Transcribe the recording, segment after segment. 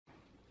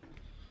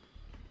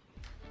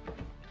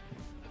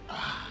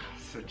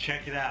So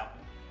check it out.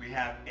 We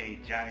have a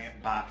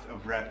giant box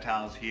of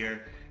reptiles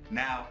here.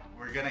 Now,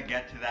 we're gonna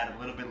get to that a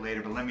little bit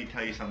later, but let me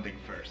tell you something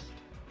first.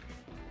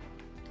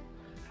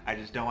 I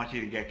just don't want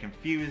you to get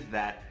confused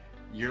that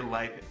your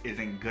life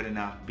isn't good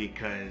enough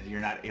because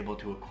you're not able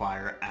to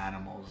acquire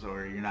animals,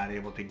 or you're not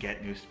able to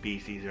get new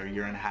species, or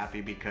you're unhappy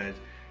because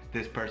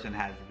this person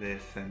has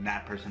this and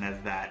that person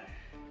has that.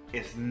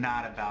 It's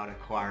not about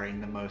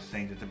acquiring the most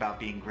things, it's about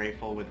being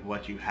grateful with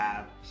what you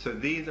have. So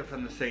these are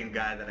from the same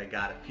guy that I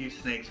got a few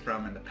snakes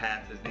from in the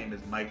past. His name is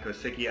Mike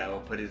Kosicki. I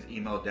will put his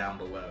email down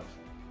below.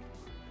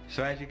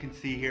 So as you can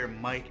see here,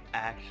 Mike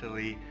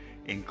actually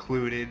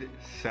included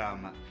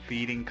some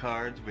feeding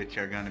cards, which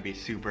are going to be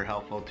super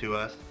helpful to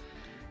us.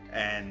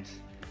 And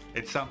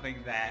it's something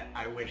that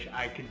I wish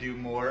I could do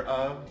more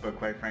of, but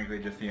quite frankly,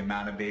 just the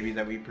amount of babies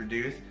that we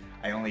produce,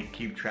 I only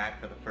keep track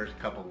for the first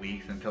couple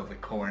weeks until the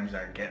corns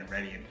are getting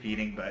ready and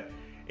feeding, but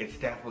it's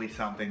definitely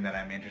something that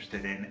I'm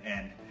interested in,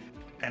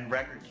 and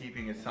record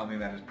keeping is something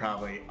that is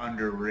probably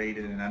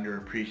underrated and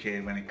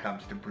underappreciated when it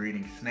comes to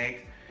breeding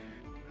snakes.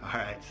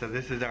 Alright, so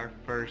this is our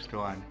first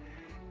one,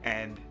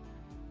 and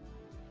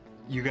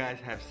you guys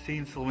have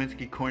seen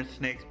Slowinskii corn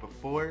snakes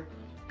before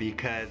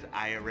because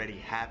I already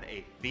have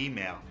a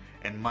female,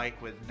 and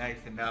Mike was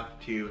nice enough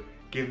to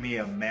give me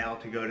a male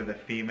to go to the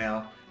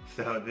female.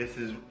 So this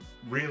is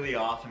really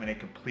awesome and it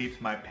completes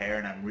my pair,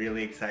 and I'm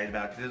really excited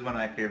about it because this is one of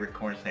my favorite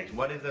corn snakes.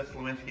 What is a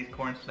Slowinskii's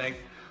corn snake?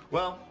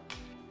 Well,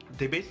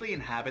 they basically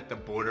inhabit the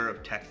border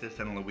of Texas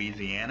and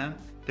Louisiana.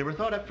 They were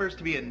thought at first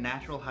to be a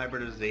natural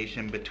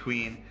hybridization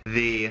between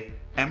the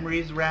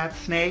Emery's rat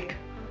snake,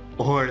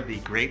 or the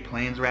Great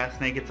Plains rat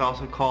snake it's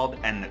also called,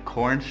 and the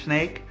corn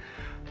snake.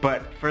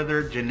 But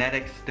further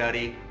genetic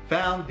study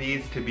found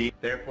these to be,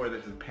 therefore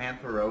this is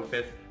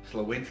Pantherophis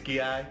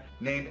Slowinskii,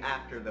 named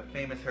after the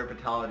famous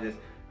herpetologist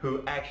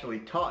who actually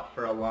taught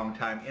for a long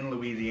time in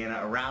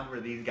Louisiana around where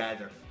these guys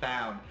are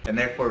found, and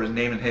therefore was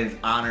named in his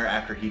honor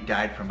after he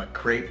died from a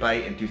crate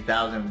bite in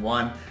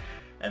 2001.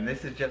 And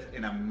this is just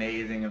an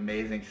amazing,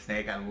 amazing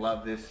snake. I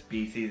love this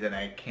species and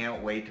I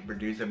can't wait to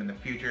produce them in the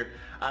future.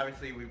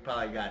 Obviously we've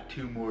probably got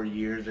 2 more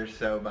years or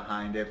so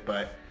behind it,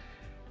 but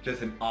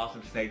just an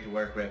awesome snake to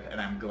work with, and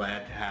I'm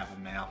glad to have a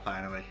male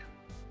finally.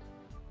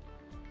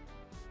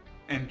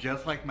 And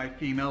just like my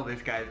female,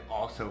 this guy's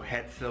also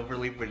het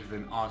silverleaf, which is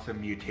an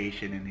awesome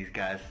mutation in these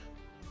guys.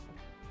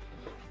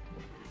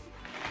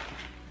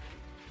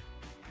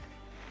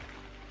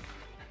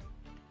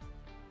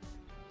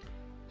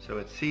 So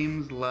it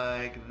seems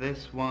like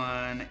this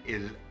one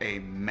is a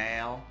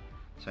male,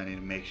 so I need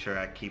to make sure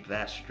I keep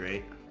that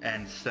straight.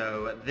 And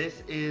so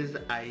this is,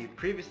 I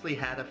previously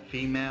had a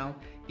female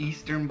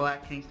eastern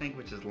black king snake,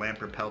 which is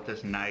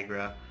Lampropeltis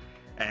nigra,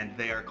 and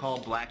they are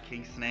called black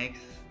king snakes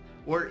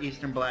or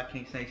eastern black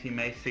king snakes. You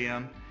may see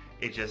them,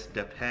 it just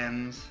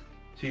depends.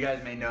 So you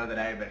guys may know that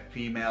I have a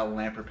female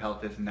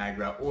Lampropeltis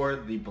nigra, or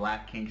the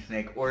black king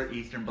snake, or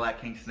eastern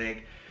black king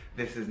snake.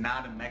 This is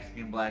not a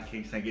Mexican black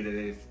king snake, it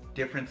is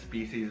different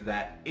species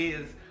that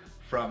is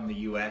from the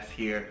US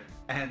here,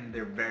 and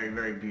they're very,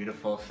 very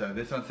beautiful. So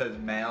this one says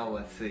male,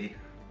 let's see.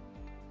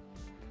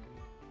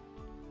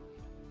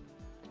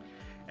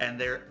 And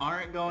they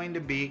aren't going to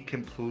be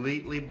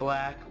completely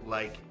black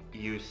like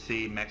you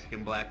see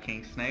Mexican black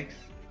king snakes,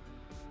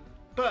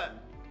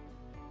 but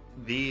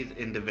these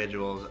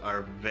individuals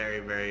are very,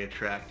 very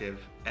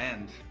attractive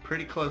and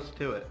pretty close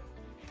to it.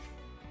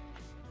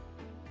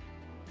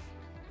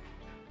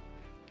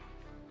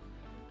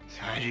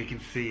 So as you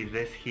can see,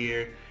 this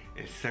here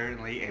is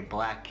certainly a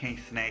black king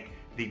snake.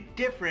 The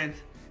difference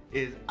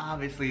is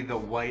obviously the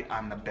white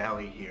on the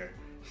belly here.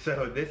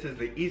 So this is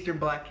the eastern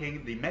black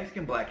king. The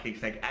Mexican black king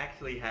snake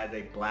actually has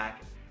a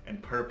black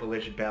and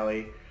purplish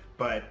belly,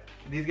 but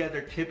these guys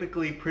are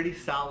typically pretty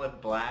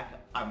solid black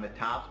on the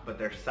tops, but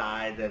their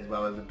sides as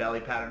well as the belly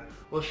pattern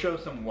will show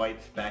some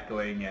white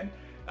speckling, and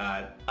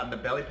on the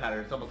belly pattern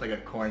it's almost like a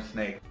corn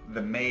snake.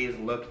 The maze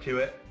look to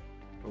it,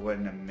 but what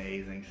an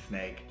amazing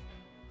snake.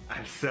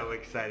 I'm so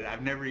excited.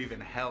 I've never even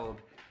held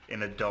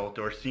an adult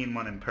or seen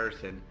one in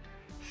person,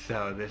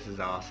 so this is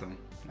awesome.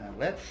 Now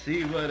let's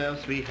see what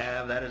else we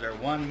have. That is our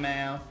one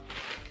male.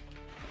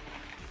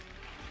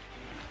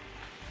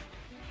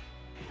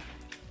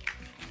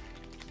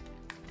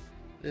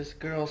 This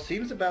girl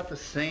seems about the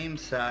same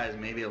size,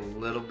 maybe a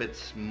little bit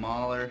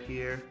smaller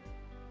here.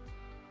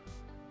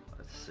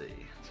 Let's see.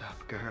 What's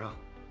up, girl?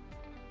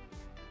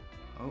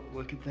 Oh,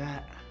 look at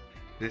that.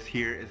 This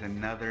here is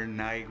another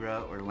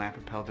nigra, or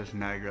Lampropeltis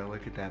nigra.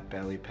 Look at that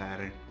belly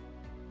pattern.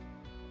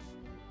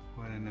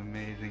 What an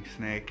amazing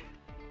snake.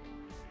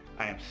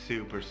 I am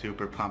super,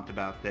 super pumped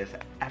about this.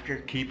 After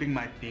keeping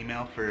my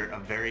female for a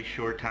very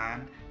short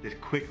time, this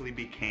quickly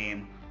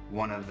became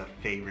one of the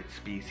favorite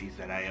species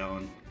that I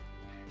own.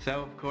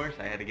 So of course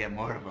I had to get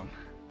more of them.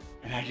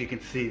 And as you can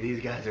see, these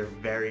guys are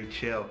very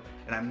chill.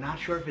 And I'm not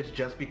sure if it's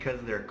just because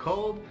they're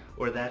cold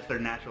or that's their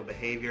natural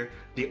behavior.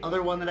 The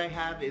other one that I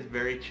have is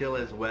very chill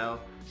as well.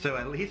 So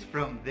at least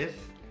from this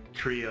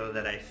trio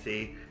that I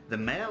see, the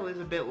male is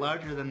a bit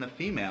larger than the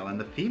female, and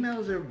the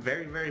females are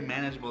very, very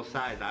manageable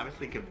size.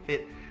 Obviously can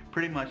fit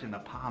pretty much in the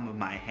palm of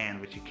my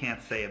hand, which you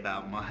can't say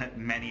about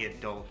many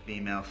adult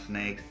female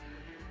snakes.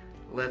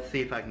 Let's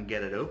see if I can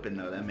get it open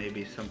though. That may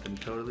be something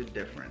totally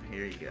different.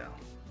 Here you go.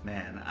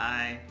 Man,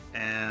 I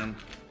am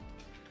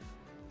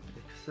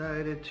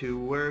excited to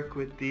work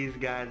with these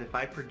guys. If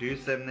I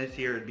produce them this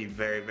year, it'd be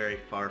very, very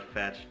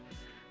far-fetched,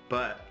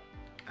 but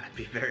I'd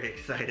be very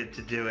excited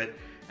to do it.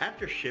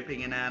 After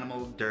shipping an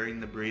animal during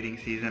the breeding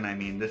season, I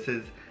mean, this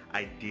is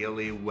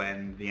ideally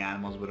when the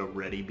animals would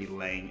already be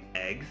laying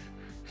eggs.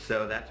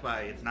 So that's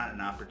why it's not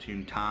an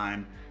opportune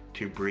time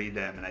to breed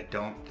them, and I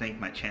don't think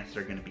my chances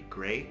are going to be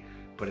great,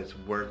 but it's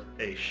worth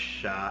a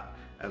shot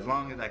as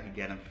long as I can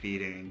get them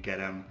feeding and get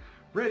them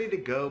ready to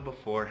go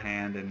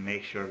beforehand and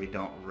make sure we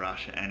don't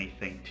rush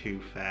anything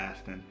too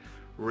fast and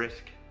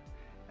risk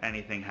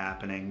anything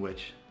happening,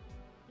 which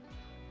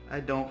I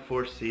don't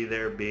foresee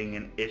there being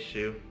an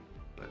issue.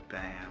 But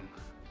bam,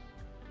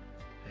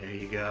 there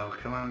you go.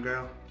 Come on,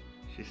 girl.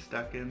 She's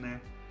stuck in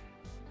there.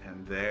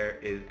 And there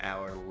is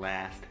our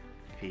last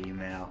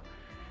female.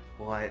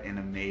 What an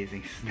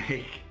amazing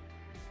snake.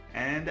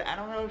 And I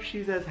don't know if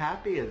she's as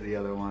happy as the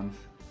other ones,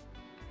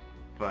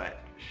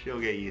 but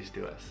she'll get used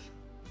to us.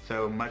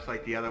 So much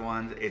like the other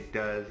ones, it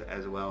does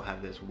as well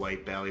have this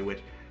white belly, which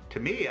to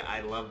me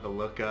I love the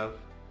look of.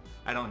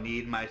 I don't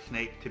need my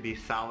snake to be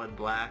solid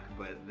black,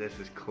 but this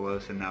is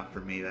close enough for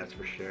me, that's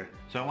for sure.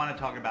 So I want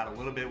to talk about a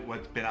little bit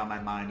what's been on my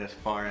mind as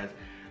far as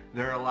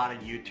there are a lot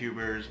of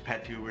YouTubers,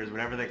 pet tubers,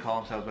 whatever they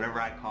call themselves,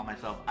 whatever I call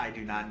myself, I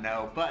do not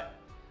know, but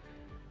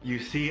you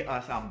see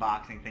us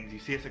unboxing things, you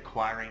see us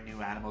acquiring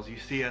new animals, you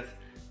see us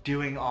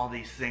doing all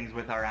these things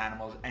with our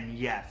animals, and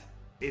yes,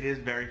 it is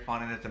very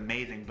fun and it's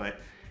amazing,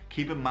 but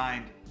keep in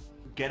mind,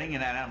 getting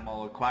an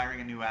animal,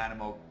 acquiring a new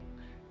animal,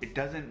 it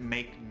doesn't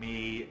make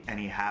me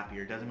any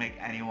happier. It doesn't make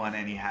anyone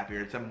any happier.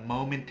 It's a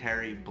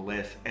momentary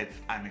bliss.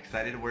 I'm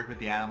excited to work with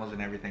the animals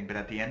and everything, but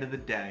at the end of the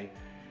day,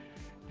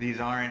 these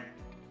aren't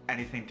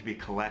anything to be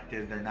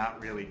collected. They're not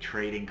really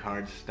trading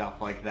cards, stuff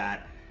like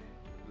that.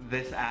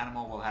 This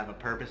animal will have a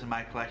purpose in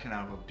my collection.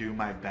 I will do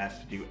my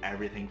best to do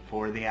everything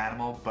for the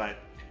animal, but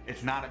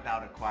it's not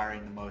about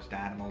acquiring the most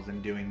animals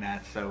and doing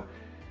that. So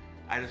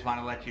I just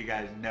want to let you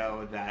guys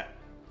know that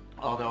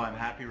although I'm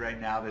happy right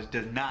now, this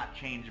does not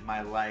change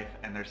my life,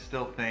 and there's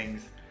still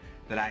things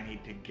that I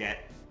need to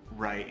get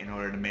right in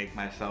order to make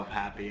myself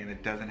happy, and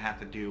it doesn't have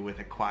to do with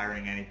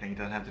acquiring anything. It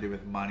doesn't have to do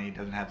with money. It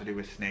doesn't have to do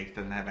with snakes. It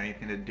doesn't have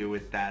anything to do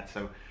with that.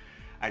 So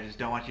I just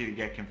don't want you to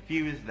get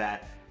confused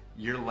that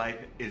your life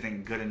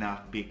isn't good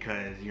enough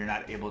because you're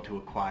not able to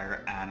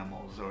acquire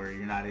animals, or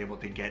you're not able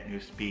to get new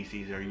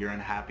species, or you're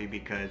unhappy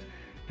because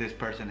this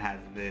person has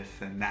this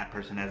and that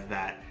person has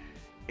that.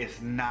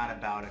 It's not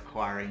about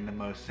acquiring the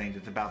most things.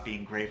 It's about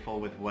being grateful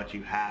with what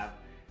you have,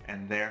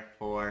 and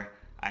therefore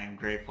I am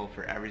grateful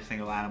for every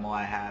single animal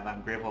I have.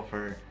 I'm grateful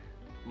for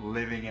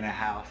living in a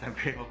house. I'm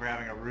grateful for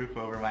having a roof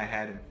over my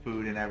head and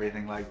food and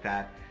everything like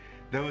that.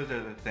 Those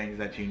are the things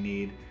that you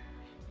need.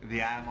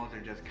 The animals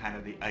are just kind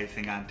of the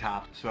icing on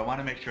top. So I want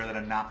to make sure that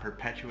I'm not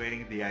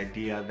perpetuating the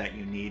idea that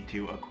you need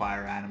to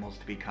acquire animals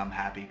to become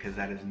happy, because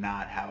that is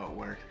not how it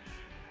works.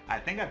 I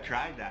think I've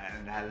tried that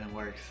and it hasn't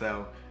worked.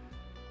 So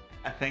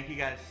I thank you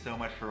guys so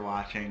much for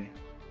watching.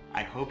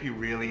 I hope you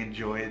really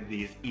enjoyed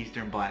these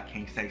Eastern Black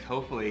Kingsnakes.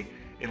 Hopefully,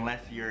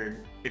 if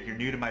you're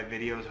new to my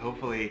videos,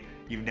 hopefully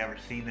you've never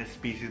seen this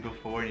species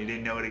before and you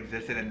didn't know it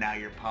existed, and now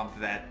you're pumped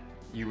that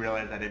you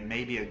realize that it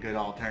may be a good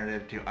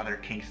alternative to other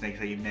kingsnakes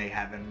that you may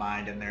have in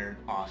mind, and they're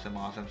awesome,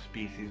 awesome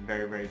species,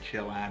 very, very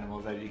chill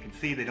animals. As you can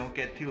see, they don't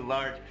get too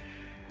large.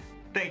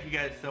 Thank you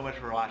guys so much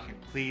for watching.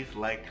 Please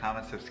like,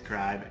 comment,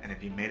 subscribe, and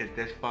if you made it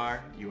this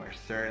far, you are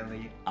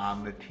certainly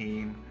on the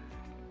team.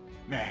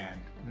 Man,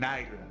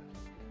 Nigra,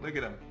 look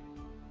at him.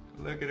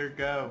 Look at her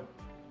go.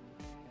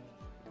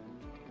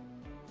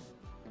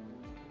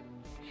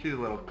 She's a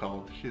little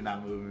cold. She's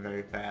not moving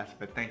very fast,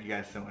 but thank you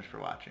guys so much for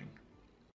watching.